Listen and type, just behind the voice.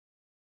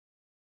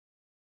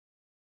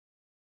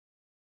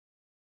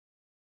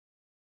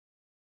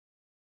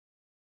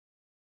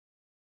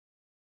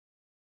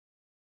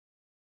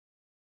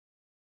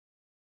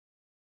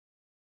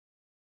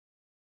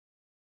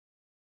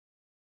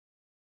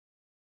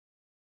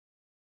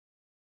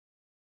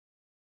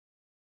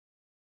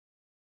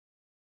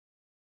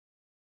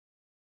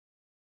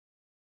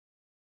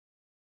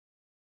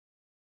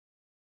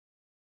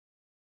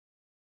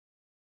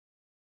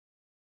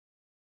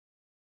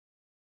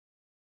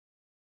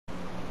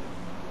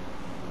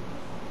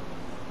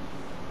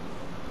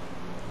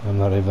I'm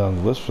not even on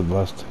the list for the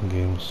last 10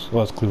 games.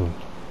 Well, it's Cleveland.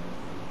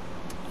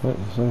 What?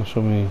 It's not gonna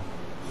show me.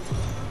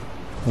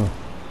 Oh.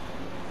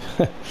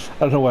 I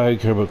don't know why I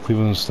care about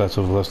Cleveland's stats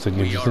over the last 10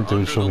 games. I think they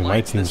would show me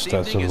my team's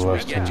stats over the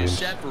last 10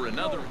 games.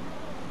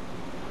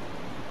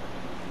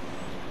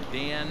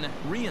 Dan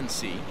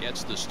Riency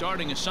gets the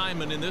starting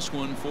assignment in this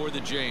one for the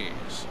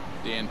Jays.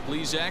 Dan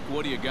Plesac,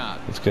 what do you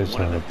got? This guy's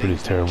having a pretty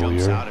terrible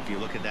year. Out if you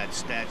look at that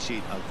stat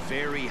sheet, a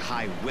very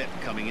high whip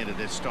coming into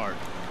this start.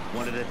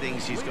 One of the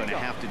things he's going to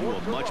have to do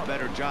a much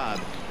better job,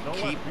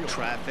 keep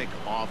traffic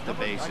off the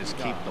bases,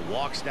 keep the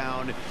walks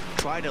down,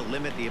 try to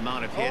limit the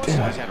amount of hits. He's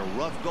had a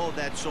rough go of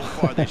that so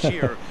far this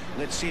year.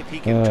 Let's see if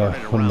he can turn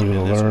it around. When are we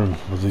going to learn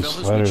with these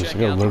sliders? I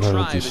got to learn how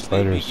to hit these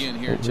sliders.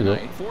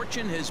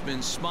 Fortune has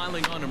been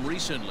smiling on him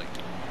recently.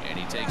 And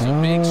he takes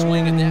a big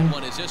swing at that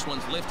one as this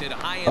one's lifted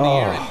high in the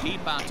air and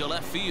deep out to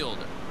left field.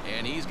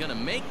 And he's going to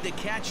make the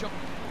catch.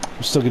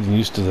 I'm still getting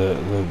used to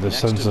the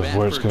sense of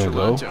where it's going to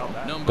go,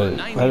 but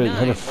I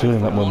had a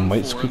feeling that one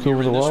might squeak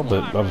over the wall,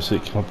 but obviously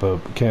it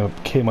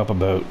came up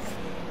about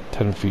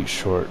 10 feet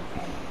short.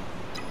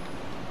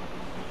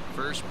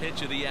 First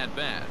pitch of the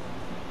at-bat.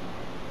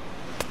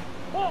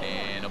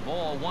 And a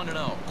ball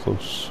 1-0.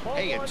 Close.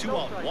 Hey, a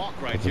 2-out walk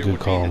right That's here a good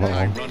would call be the on that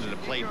time one. run to the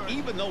plate.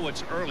 Even though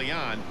it's early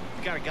on,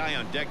 you got a guy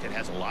on deck that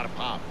has a lot of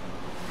pop.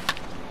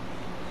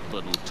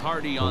 Little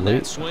tardy on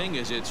that swing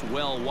as it's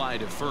well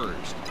wide of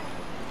first.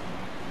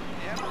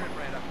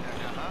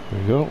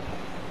 There you go.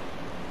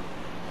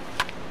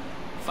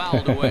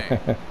 Fouled away.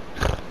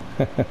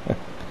 That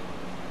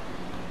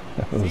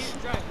was,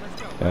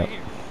 yeah.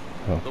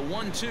 The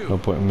 1-2. No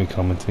point in me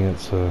commenting.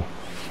 It's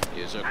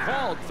is a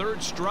called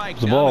third strike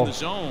the down ball. in the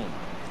zone.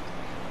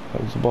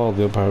 That was the ball.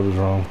 The umpire was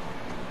wrong.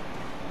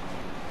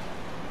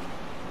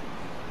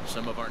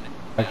 Some of our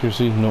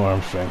Accuracy, no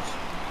arm strength.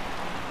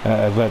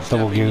 I've got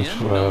double games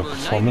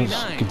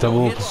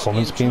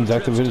performance games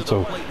activated,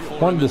 so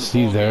wanted to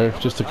see there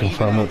just to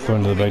confirm that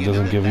throwing to the bag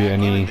doesn't give you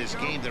any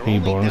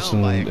bonus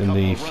in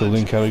the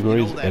fielding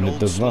categories, and it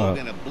does not.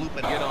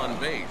 Get on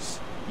base.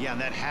 Yeah,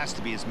 and that has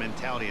to be his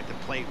mentality at the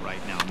plate right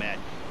now, Matt.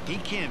 He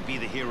can't be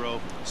the hero,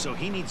 so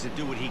he needs to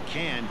do what he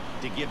can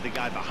to give the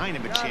guy behind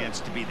him a chance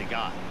to be the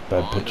guy.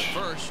 Bad pitch.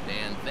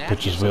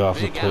 Pitch is way off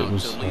the plate. It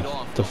was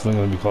definitely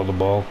going to be called a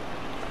ball.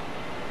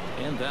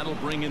 And that'll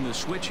bring in the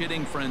switch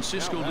hitting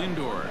Francisco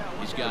Lindor.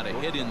 He's got a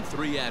hit in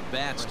 3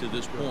 at-bats to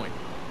this point.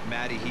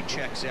 Matty, he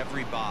checks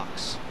every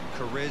box.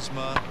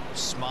 Charisma,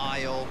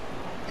 smile,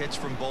 hits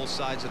from both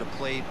sides of the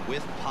plate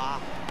with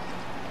pop,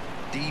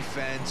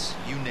 defense,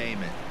 you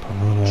name it.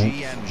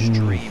 GM's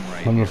dream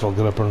right I don't know if I'll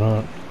get up or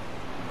not.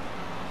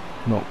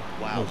 No.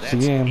 Wow, that's that's the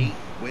game. 8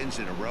 wins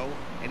in a row,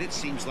 and it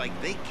seems like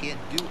they can't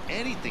do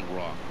anything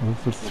wrong. 1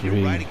 for 3. When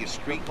you're riding a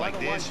streak like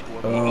this, you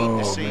eat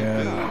the same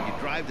food, you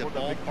drive the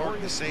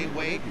ballpark the same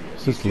way.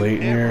 It's just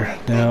late here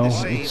now.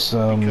 It's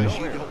because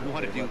you don't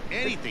want to do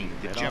anything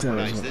to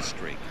jeopardize this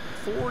streak.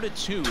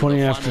 4-2.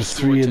 20 after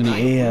 3 in the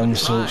AM,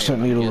 so it's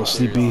starting to get a little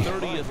sleepy. I'm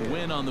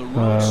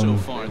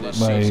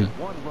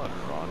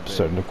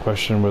starting to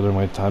question whether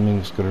my timing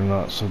is good or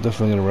not, so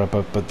definitely going to wrap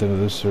up at the end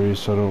of this series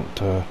so I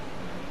don't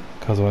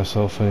cause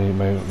myself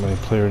my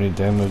player any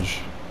damage.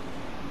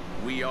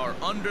 We are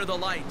under the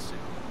lights.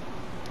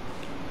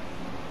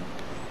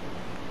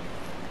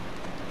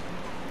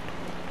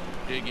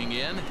 Digging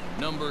in,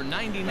 number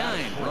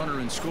 99, runner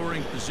in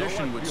scoring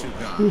position with 2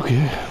 gone.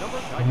 Okay.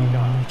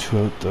 2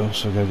 out though,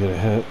 so I gotta get a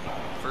hit.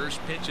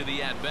 First pitch of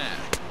the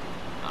at-bat.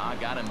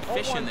 Got him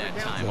fishing that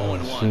time.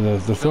 See,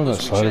 they're throwing that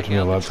slider to me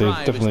a lot. They've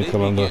definitely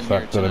come under the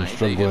fact that I'm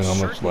struggling on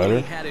the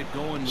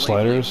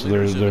sliders.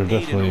 They're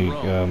definitely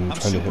trying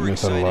to hit me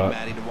with that a lot.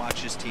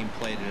 See,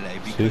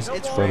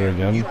 slider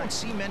again. I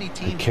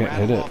can't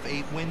hit it.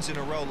 8 wins in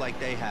a row like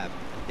they have.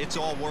 It's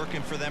all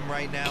working for them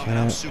right now, and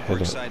I'm Can't super hit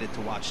it. excited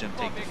to watch them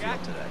take the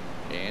field today.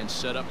 And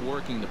set up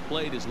working the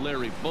plate is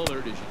Larry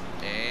Bullard.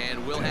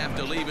 And we'll have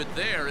to leave it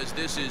there as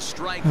this is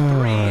strike 3.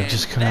 And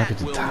just cannot get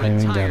the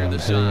timing down on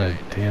hitting a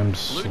damn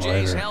slider. Blue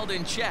Jays held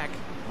in check.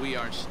 We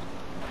are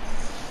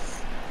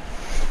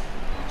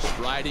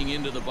striding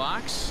into the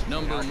box.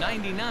 Number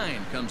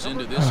 99 comes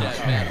into this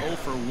at-bat 0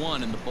 for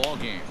 1 in the ball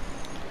game.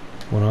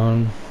 Went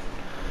on.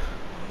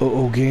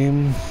 0-0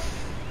 game.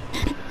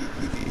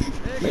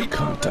 Make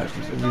contact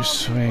with every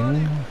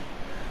swing.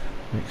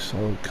 Make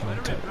solid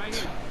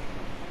contact.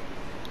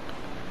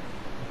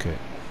 Okay.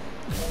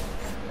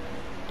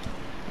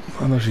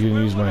 I'm actually going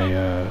to use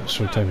my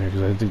short time here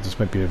because I think this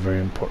might be a very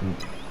important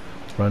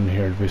run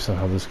here based on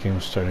how this game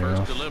is starting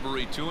off.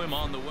 Delivery to him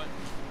on the way.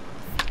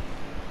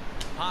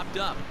 Popped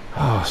up.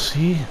 Oh,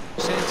 see?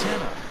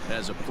 Santana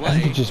has a play. I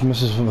think it just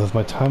misses with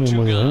my timing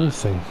more than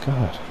anything.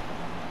 God.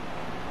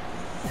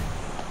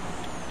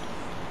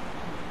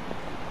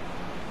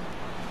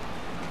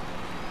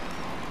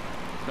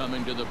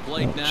 Coming to the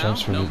plate now,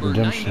 chance for number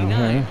redemption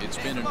 99. here. It's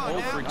been an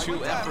 0 for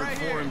 2 effort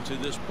for him to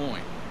this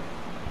point.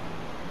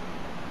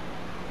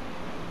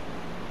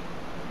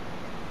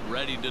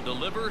 Ready to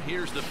deliver.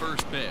 Here's the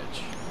first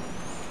pitch.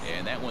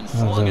 And that one I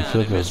swung didn't out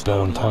feel and like I was missed bad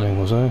on on timing,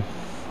 one. was I? It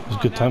was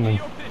good timing.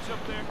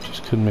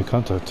 Just couldn't make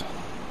contact.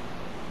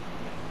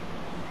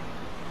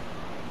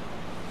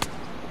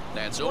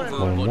 That's over,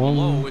 but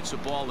low. It's a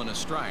ball and a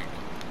strike.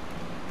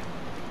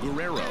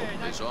 Guerrero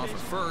is off at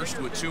first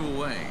with 2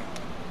 away.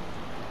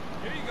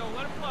 Here you go.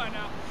 Let it fly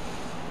now.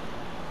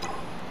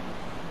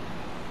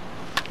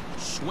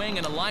 Swing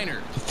and a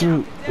liner.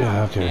 Through.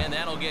 Yeah, okay. And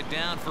that'll get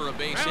down for a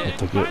base hit.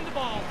 Find the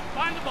ball.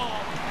 Find the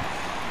ball.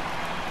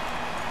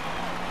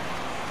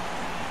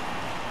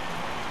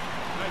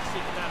 Nice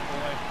seat to that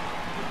boy.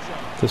 Good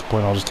job. At this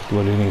point, I'll just take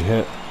what any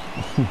hit,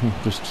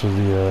 just to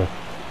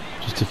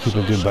keep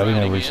a good batting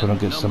average, so I don't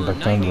get sent back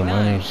down to the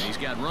minors. He's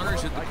got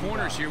runners at the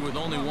corners here with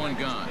only 1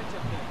 gone.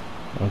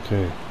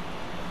 Okay.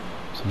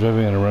 So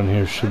driving on a run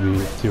here should be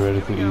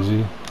theoretically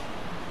easy.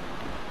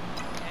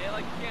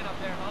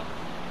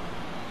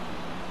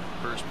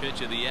 First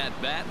pitch of the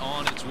at-bat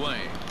on its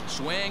way.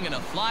 Swing and a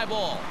fly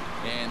ball.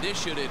 And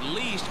this should at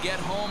least get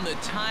home the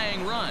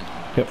tying run.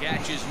 Yep.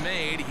 Catch is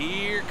made.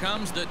 Here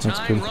comes the That's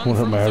tying good. run Won't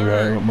hurt from my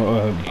third.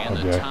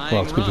 RBI.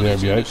 Well, it's good for the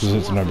RBI because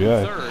it's an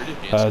RBI.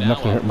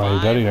 Not going to hurt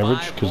my batting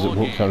average because it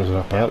won't count as an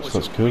at-bat, so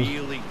that's good.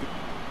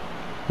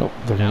 Nope,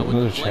 they're going to get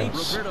another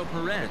chance. Roberto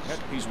Perez.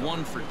 He's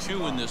 1 for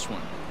 2 in this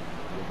one.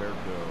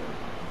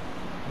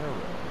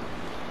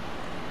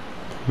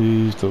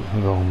 Please don't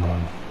hit a home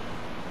run.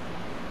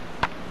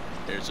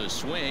 There's a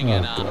swing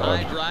and a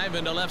high drive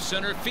into left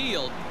center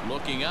field.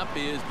 Looking up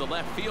is the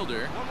left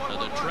fielder. To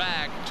the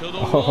track, to the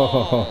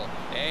wall.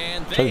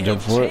 And they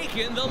have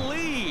taken the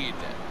lead.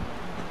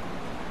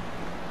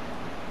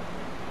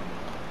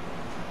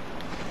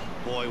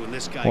 Boy, when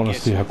this guy I want to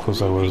see how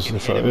close I was,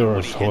 if I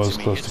was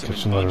close to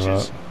catching that or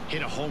not.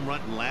 Hit a home run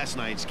in last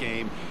night's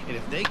game, and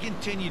if they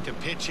continue to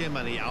pitch him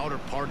on the outer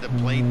part of the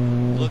plate,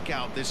 look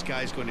out, this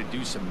guy's going to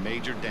do some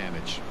major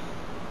damage.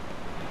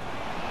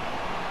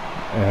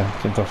 Yeah,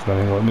 can't tell from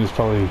that angle. I mean, it's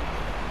probably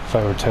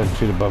 5 or 10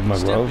 feet above my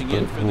glove,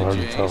 but it's hard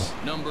to tell.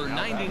 Number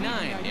 99,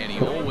 and he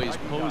always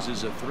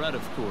poses a threat,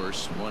 of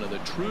course. One of the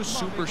true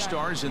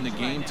superstars in the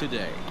game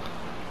today.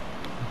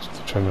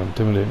 Just trying to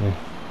intimidate me.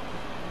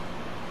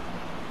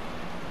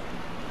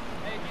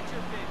 Hey, get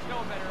your pitch.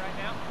 Going better right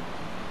now.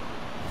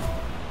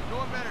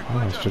 Going better.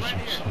 I'm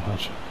stretching so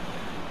much.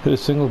 Hit a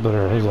single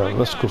better. How's that?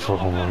 Let's go for a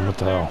home run. What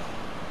the hell?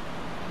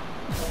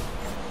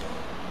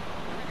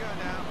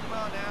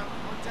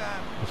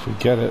 If we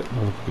get it,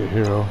 we'll get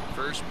hero.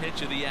 First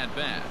pitch of the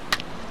at-bat.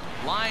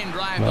 Line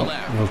drive to No,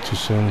 left. no, too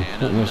soon.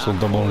 Nice little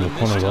double in the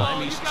corner though.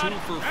 He's 2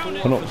 for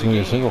 4 Oh no, it's going to be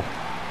a single.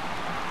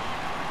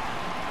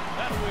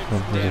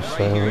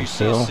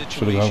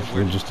 Should have gone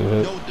for just a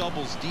hit. No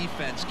doubles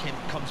defense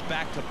comes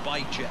back to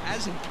bite you.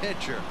 As a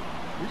pitcher,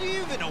 were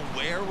you even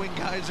aware when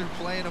guys are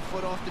playing a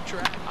foot off the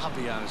track? I'll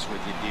be honest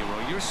with you,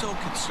 D-Row. You're so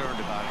concerned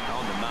about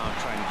on the mound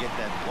trying to get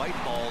that white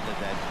ball to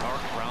that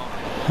dark brown.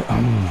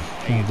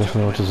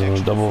 Definitely went to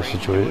a double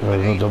situation, or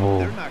no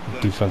double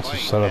defensive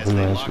setup. We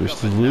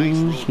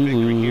lose.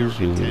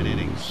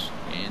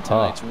 And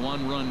tonight's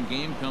 1-run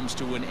game comes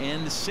to an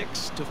end,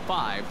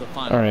 6-5. The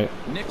final. All right.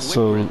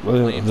 So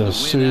the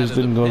series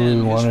didn't go the way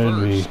we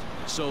wanted. We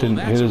didn't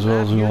hit as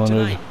well as we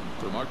wanted.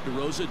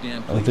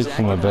 I think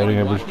from a batting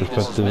average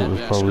perspective, it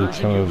was probably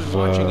kind of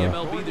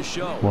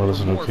more or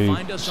less an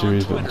okay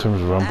series, but in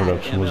terms of run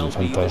production, it wasn't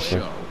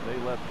fantastic.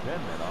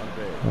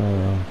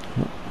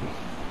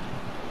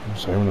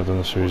 Sorry, we're not done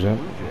the series yet.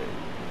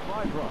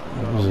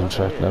 I was in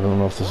track. I don't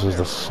know if this is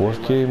the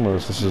 4th game or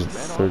if this is the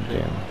 3rd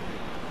game.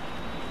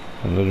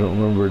 And I don't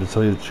remember, to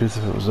tell you the truth,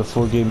 if it was a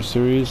 4-game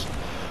series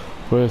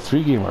or a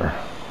 3-gamer.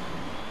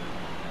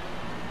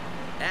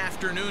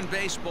 Afternoon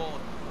baseball.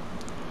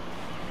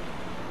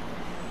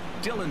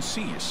 Dylan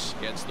Cease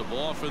gets the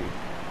ball for.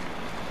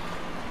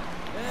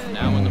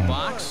 Now in the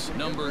box,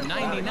 number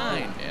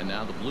 99, and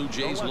now the Blue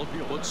Jays look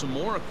to put some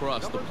more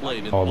across the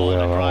plate. All the way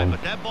on.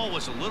 But that ball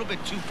was a little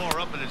bit too far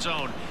up in the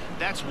zone.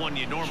 That's one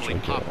you normally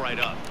pop right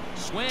up.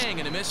 Swing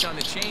and a miss on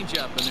the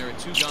changeup, and there are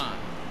 2 gone.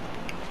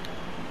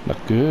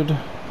 Not good.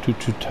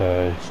 2-2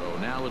 tie. So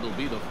now it'll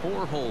be the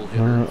 4-hole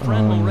hitter,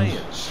 Fran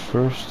Reyes.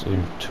 First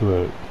and 2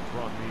 out.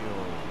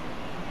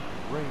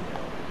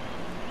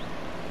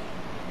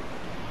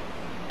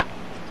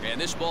 And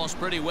this ball's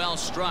pretty well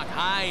struck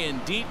high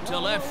and deep to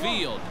left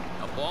field.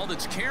 A ball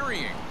that's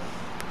carrying.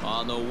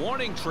 On the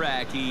warning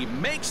track, he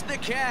makes the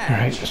catch. All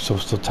right, so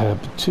still tied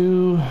up at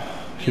 2.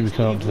 Should be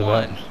coming up to the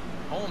bat.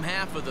 Home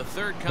half of the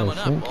 3rd coming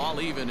up,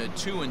 all even at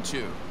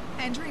 2-2.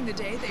 Entering the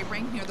day, they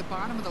rank near the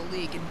bottom of the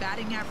league in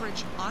batting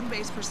average,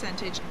 on-base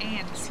percentage,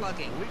 and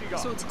slugging.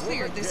 So it's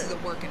clear this is a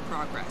work in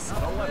progress.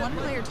 One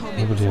player told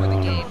me before the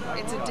game,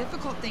 it's a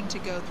difficult thing to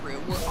go through.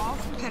 We're all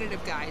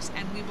competitive guys,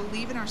 and we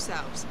believe in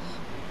ourselves.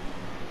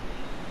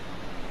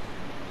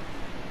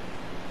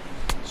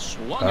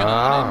 Swung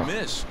on and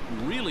missed.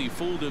 Really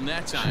fooled him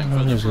that time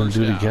for the first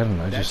do it out. again.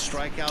 That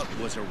strikeout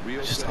was a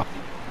real.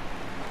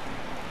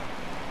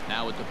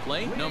 Now at the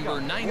plate,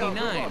 number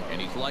 99,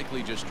 and he's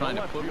likely just trying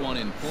to put one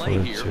in play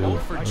here. 0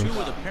 for 2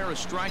 with a pair of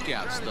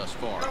strikeouts thus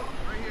far.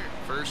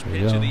 First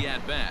pitch of the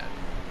at-bat.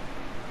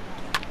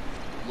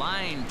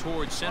 Line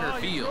towards center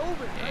field,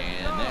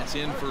 and that's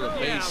in for a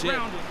base hit.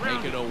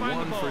 Make it a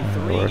 1 for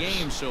 3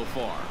 game so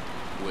far.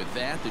 With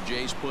that, the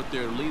Jays put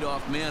their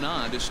leadoff man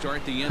on to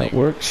start the inning. That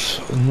works.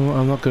 No,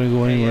 I'm not going to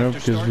go anywhere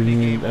because we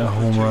need a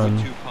home run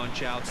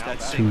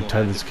to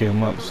tie this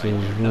game up, so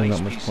there's really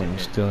not much point in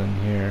stealing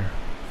here.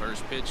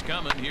 First pitch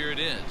coming, here it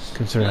is.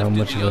 Consider how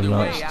much of a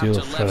not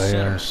steal threat I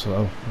am,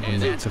 so I'm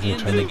going to definitely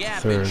try to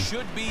get third.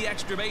 Should be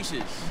extra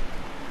bases.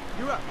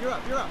 You're up, you're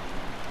up, you're up.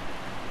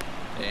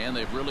 And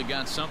they've really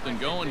got something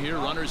going here.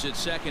 Runners at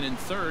second and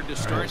third to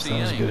start the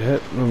inning. Good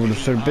hit. Over to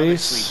third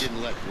base.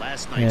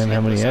 And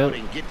how many out?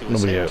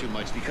 Nobody out.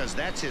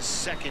 That's his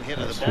second hit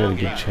of the So we had a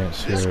good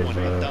chance here of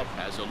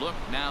Has a look,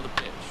 now the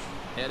pitch.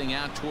 Heading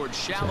out towards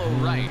shallow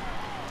right.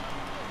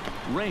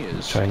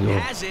 Reyes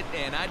has it,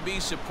 and I'd be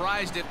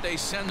surprised if they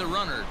send the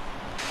runner.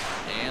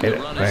 And the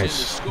run is in to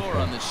score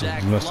on the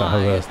sac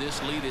fly as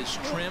this lead is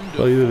trimmed.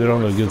 Well, either they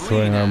don't have a good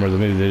throwing arm, or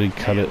maybe they did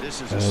cut it, which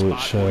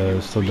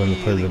still done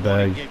to play the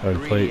bag or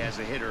the plate.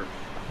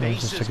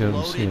 Let's just check it out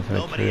and see if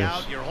I'm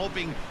curious. You're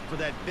hoping for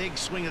that big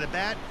swing of the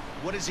bat.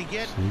 What does he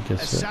get? So he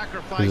gets a it.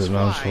 sacrifice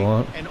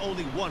fly, and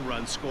only one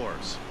run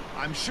scores.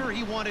 I'm sure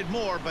he wanted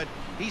more, but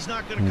he's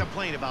not going to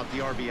complain about the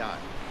RBI.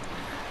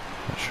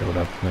 Not sure what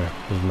happened there.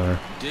 Doesn't matter.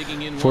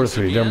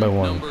 4-3, down by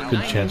one.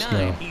 Good chance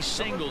now. He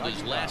singled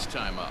his last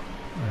time up.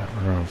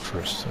 We're on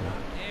first.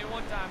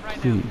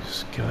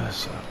 Please give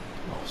us a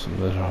awesome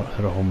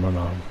hit a home run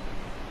on him.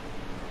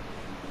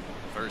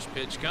 First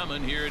pitch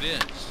coming, here it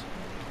is.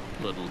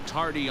 Little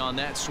tardy on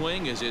that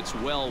swing as it's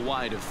well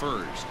wide of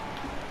first.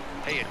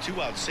 Hey, a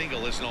 2-out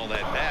single isn't all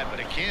that bad, but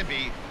it can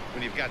be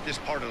when you've got this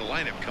part of the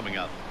lineup coming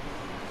up.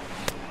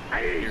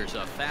 Here's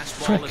a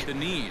fastball at the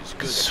knees.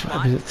 Good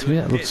spot. To me,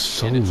 that looks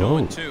so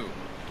low.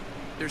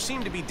 There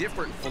seem to be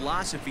different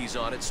philosophies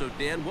on it. So,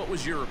 Dan, what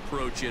was your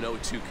approach in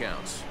 0-2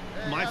 counts?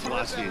 My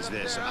philosophy is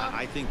this.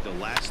 I think the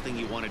last thing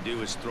you want to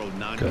do is throw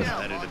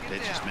non-competitive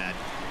pitches, Matt.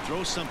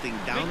 Throw something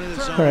down in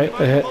the zone or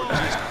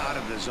just out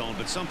of the zone,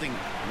 but something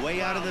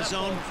way out of the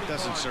zone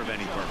doesn't serve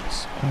any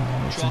purpose.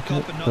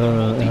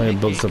 I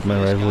built up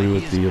my rivalry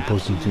with the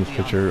opposing team's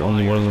pitcher.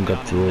 Only one of them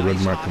got the little red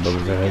mark above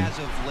his head. As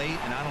of late,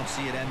 and I don't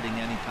see it ending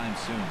anytime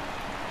soon.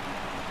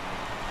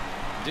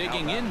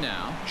 Digging in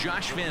now,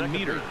 Josh Van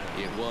Meter.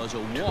 It was a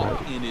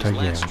walk in his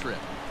last trip.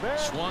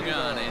 Swung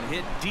on and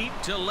hit deep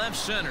to left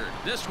center.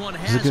 This one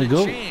has a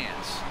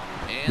chance.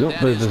 And nope,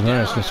 but it doesn't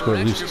matter. It's going to score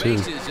at least two.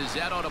 Is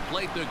that ought to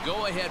plate the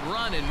go-ahead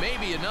run and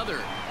maybe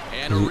another.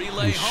 And a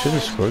relay he should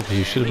have scored because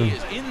he should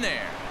have been in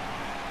there.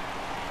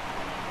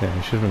 Yeah,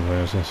 he should have been what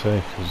I was going to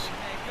say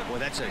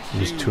because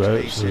he's 2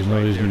 outs, so there's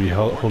no reason to be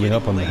holding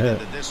up on the hit.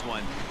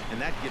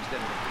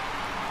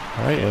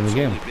 All right, end the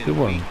game. Good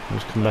one.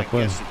 Let's come back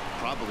win.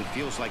 Probably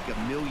feels like a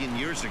million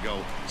years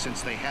ago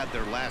since they had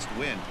their last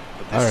win.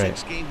 But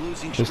this 6-game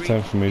losing streak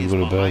time for me to go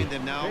to bed.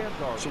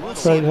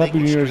 Right, happy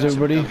New Year's,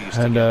 everybody,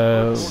 and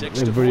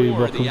everybody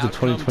welcome to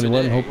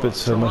 2021. Hope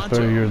it's a much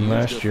better year than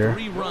last year.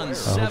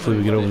 Hopefully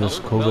we get over this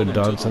COVID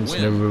nonsense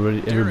and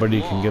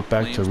everybody can get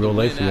back to real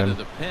life again.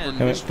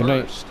 Good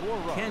night.